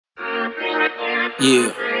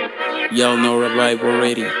Yeah, y'all know the vibe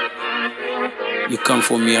already. You come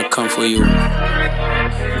for me, I come for you.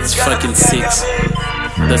 It's fucking 6.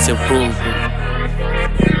 That's a rule.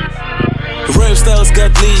 Rap styles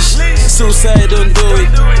got leash, suicide don't do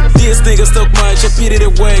it. These niggas talk much, I pity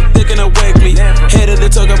the work, they cannot whack me. Hated they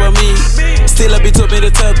talk about me, still I be topping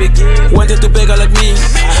the topic. Wanted to beg her like me,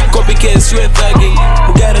 copycats, you ain't thugging.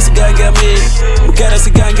 Mugara Sigange me, Mugara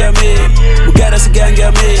Sigange me, Mugara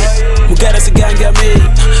Sigange me, Mugara Sigange me,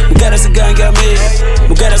 Mugara Sigange me,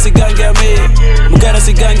 Mugara Sigange me, Mugara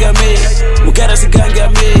Sigange me, Mugara Sigange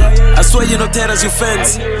me. I swear you know terrors, you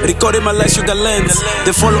fans. Recording my life, sugar lens.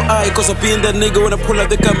 They follow I, cause I be in that nigga when I pull out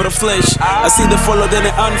the camera flash. I see the follow, then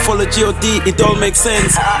I unfollow G.O.D. It all makes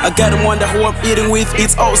sense. I got them wonder who I'm eating with.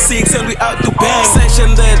 It's all 6 and we out to bang.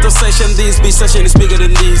 Session that or session this, bitch, session is bigger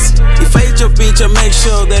than this. If I hit your bitch, I make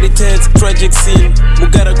sure that it has tragic scene.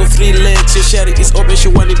 Mugara go 3 legs, your shari is open, she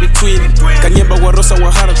want in between. Kanyemba warosa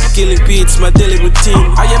wahara to killing beats, my daily routine.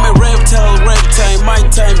 I am a reptile, rap time, my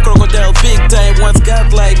time, crocodile, big time. What's got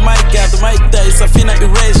like my god, my dice, Safina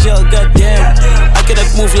erasure, goddamn. I cannot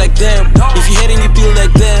move like them. If you hating, you build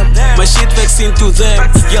like them. My shit vex into them.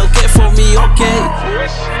 Y'all care for me, okay?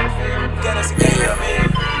 Yeah,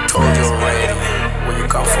 told you already. When you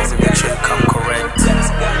come for me, make sure you come correct.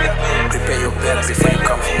 Prepare your bed before you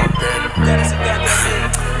come for my bed.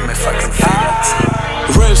 My fucking feelings.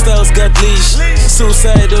 Rap styles got leash,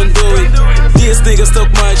 suicide don't do it. These niggas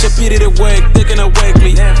talk much, I pity the work, they cannot whack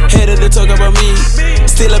me. Hated they talk about me,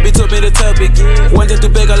 still I be topping the topic. Wanted to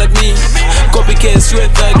beg her like me, copycats, you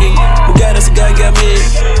ain't thugging. Mugara Sigange me,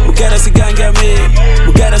 Mugara Sigange